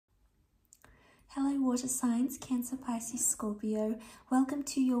Hello water signs, Cancer, Pisces, Scorpio. Welcome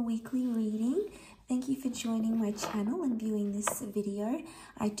to your weekly reading. Thank you for joining my channel and viewing this video.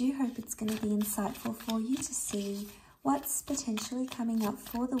 I do hope it's going to be insightful for you to see what's potentially coming up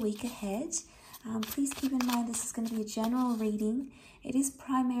for the week ahead. Please keep in mind this is going to be a general reading. It is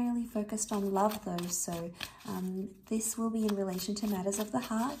primarily focused on love though, so this will be in relation to matters of the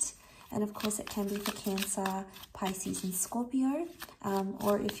heart. And of course, it can be for Cancer, Pisces, and Scorpio.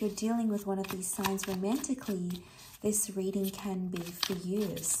 Or if you're dealing with one of these signs romantically, this reading can be for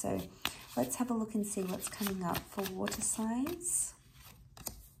you. So let's have a look and see what's coming up for water signs.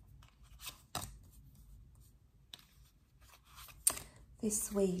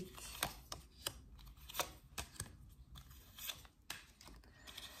 This week.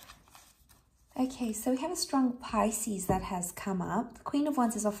 Okay, so we have a strong Pisces that has come up. The Queen of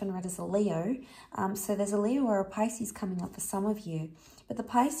Wands is often read as a Leo. So there's a Leo or a Pisces coming up for some of you. But the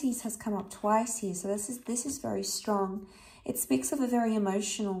Pisces has come up twice here. So this is very strong. It speaks of a very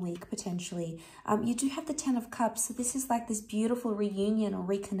emotional week, potentially. You do have the Ten of Cups. So this is like this beautiful reunion or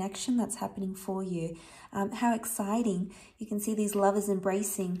reconnection that's happening for you. How exciting. You can see these lovers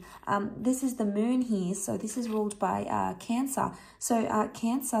embracing. This is the moon here. So this is ruled by Cancer. So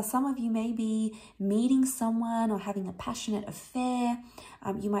Cancer, some of you may be meeting someone or having a passionate affair.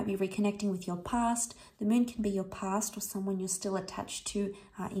 You might be reconnecting with your past. The moon can be your past or someone you're still attached to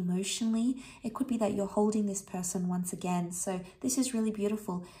emotionally. It could be that you're holding this person once again. So this is really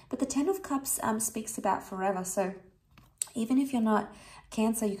beautiful. But the Ten of Cups speaks about forever. So even if you're not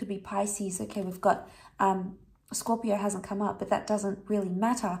Cancer, you could be Pisces. Okay, we've got Scorpio hasn't come up, but that doesn't really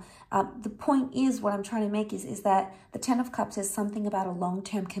matter. The point is, what I'm trying to make is that the Ten of Cups is something about a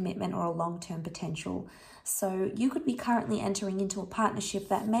long-term commitment or a long-term potential. So you could be currently entering into a partnership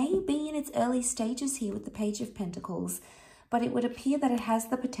that may be in its early stages here with the Page of Pentacles, but it would appear that it has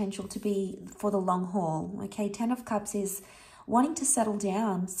the potential to be for the long haul. Okay, Ten of Cups is wanting to settle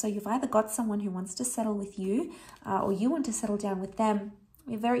down. So you've either got someone who wants to settle with you or you want to settle down with them.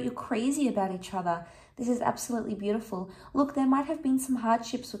 You're crazy about each other. This is absolutely beautiful. Look, there might have been some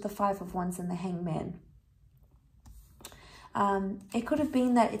hardships with the Five of Wands and the Hangman. It could have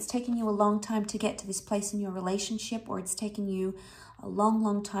been that it's taken you a long time to get to this place in your relationship, or it's taken you a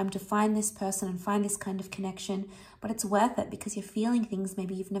long time to find this person and find this kind of connection, but it's worth it because you're feeling things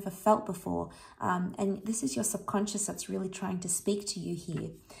maybe you've never felt before. And this is your subconscious that's really trying to speak to you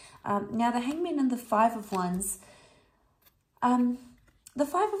here. Now, the Hangman and the Five of Wands, the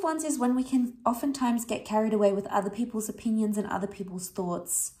Five of Wands is when we can oftentimes get carried away with other people's opinions and other people's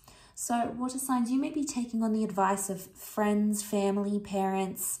thoughts. So water signs, you may be taking on the advice of friends, family,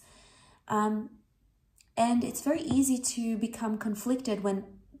 parents, and it's very easy to become conflicted when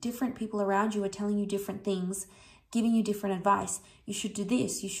different people around you are telling you different things, giving you different advice. You should do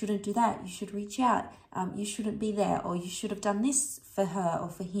this, you shouldn't do that, you should reach out, you shouldn't be there, or you should have done this for her or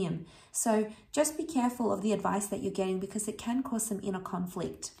for him. So just be careful of the advice that you're getting because it can cause some inner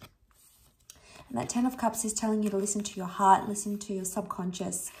conflict. And that Ten of Cups is telling you to listen to your heart, listen to your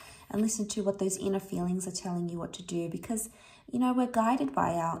subconscious, and listen to what those inner feelings are telling you what to do. Because, you know, we're guided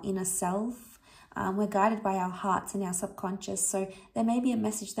by our inner self. We're guided by our hearts and our subconscious. So there may be a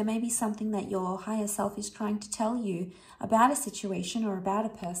message, there may be something that your higher self is trying to tell you about a situation or about a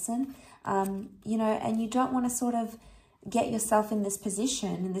person, you know, and you don't want to sort of get yourself in this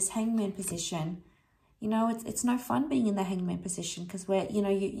position, in this hangman position. You know, it's no fun being in the hangman position because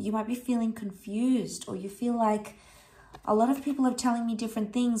you might be feeling confused, or you feel like a lot of people are telling me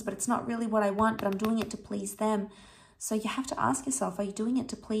different things, but it's not really what I want, but I'm doing it to please them. So you have to ask yourself, are you doing it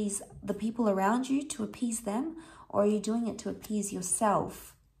to please the people around you, to appease them, or are you doing it to appease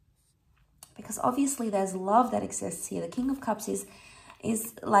yourself? Because obviously there's love that exists here. The King of Cups is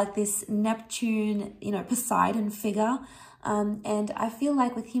like this Neptune, you know, Poseidon figure. And I feel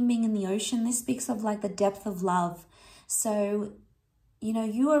like with him being in the ocean, this speaks of like the depth of love. So, you know,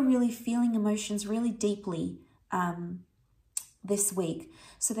 you are really feeling emotions really deeply this week.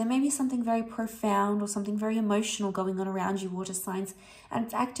 So there may be something very profound or something very emotional going on around you, water signs, and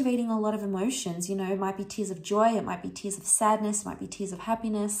it's activating a lot of emotions. You know, it might be tears of joy, it might be tears of sadness, it might be tears of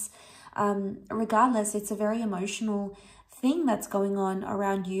happiness. Regardless, it's a very emotional thing that's going on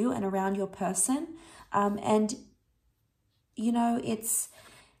around you and around your person. And, you know, it's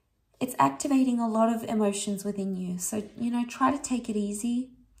activating a lot of emotions within you. So, you know, try to take it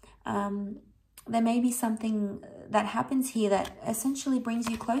easy. There may be something that happens here that essentially brings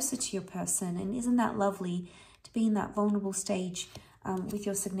you closer to your person. And isn't that lovely to be in that vulnerable stage with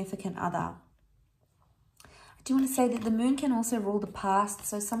your significant other? I do want to say that the moon can also rule the past.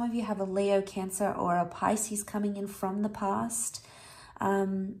 So some of you have a Leo, Cancer, or a Pisces coming in from the past.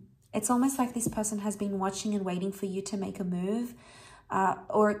 It's almost like this person has been watching and waiting for you to make a move.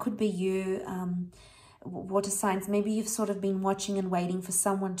 Or it could be you, water signs. Maybe you've sort of been watching and waiting for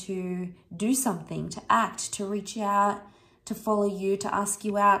someone to do something, to act, to reach out, to follow you, to ask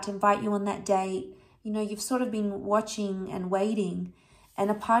you out, to invite you on that date. You know, you've sort of been watching and waiting. And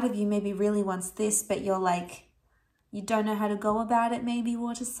a part of you maybe really wants this, but you're like, you don't know how to go about it, maybe,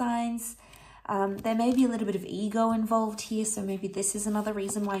 water signs. There may be a little bit of ego involved here, so maybe this is another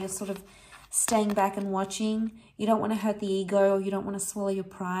reason why you're sort of staying back and watching. You don't want to hurt the ego, or you don't want to swallow your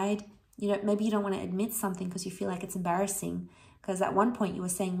pride. Maybe you don't want to admit something because you feel like it's embarrassing. Because at one point you were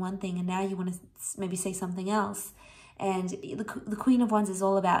saying one thing and now you want to maybe say something else. And the Queen of Wands is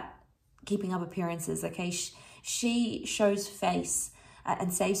all about keeping up appearances, okay? She shows face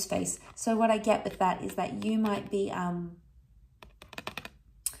and saves face. So what I get with that is that you might be,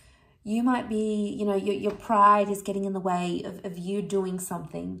 your pride is getting in the way of you doing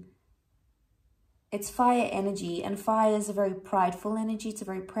something. It's fire energy, and fire is a very prideful energy. It's a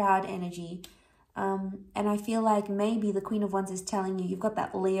very proud energy. And I feel like maybe the Queen of Wands is telling you, you've got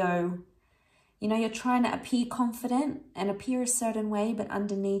that Leo. You're trying to appear confident and appear a certain way, but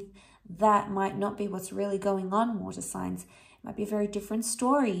underneath that might not be what's really going on, water signs. It might be a very different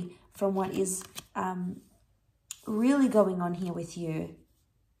story from what is really going on here with you.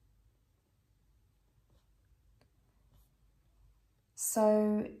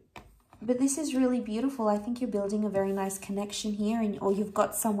 So, but this is really beautiful. I think you're building a very nice connection here, or you've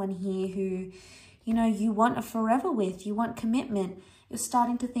got someone here who, you want a forever with. You want commitment. You're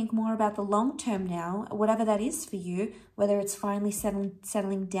starting to think more about the long term now, whatever that is for you, whether it's finally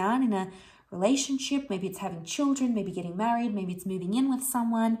settling down in a relationship, maybe it's having children, maybe getting married, maybe it's moving in with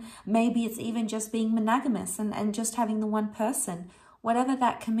someone, maybe it's even just being monogamous and just having the one person. Whatever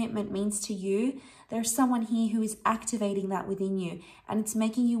that commitment means to you, there's someone here who is activating that within you, and it's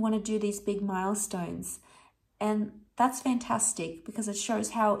making you want to do these big milestones. And that's fantastic because it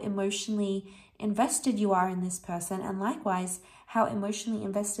shows how emotionally invested you are in this person, and likewise, how emotionally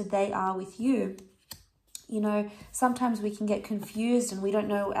invested they are with you. Sometimes we can get confused and we don't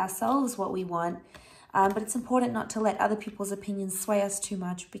know ourselves what we want, but it's important not to let other people's opinions sway us too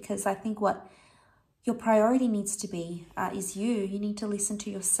much, because I think what your priority needs to be is you. You need to listen to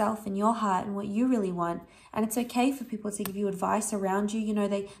yourself and your heart and what you really want. And it's okay for people to give you advice around you.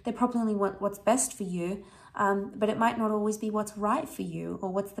 They probably want what's best for you, but it might not always be what's right for you or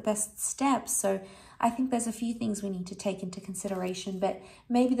what's the best steps. So I think there's a few things we need to take into consideration, but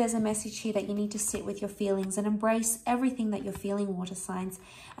maybe there's a message here that you need to sit with your feelings and embrace everything that you're feeling, water signs,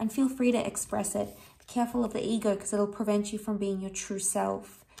 and feel free to express it. Be careful of the ego, because it'll prevent you from being your true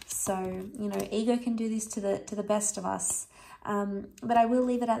self. So, ego can do this to the best of us. But I will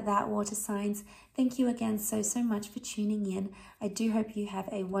leave it at that, water signs. Thank you again so much for tuning in. I do hope you have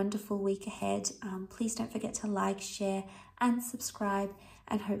a wonderful week ahead. Please don't forget to like, share, and subscribe.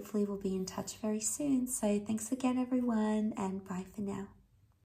 And hopefully we'll be in touch very soon. So thanks again, everyone, and bye for now.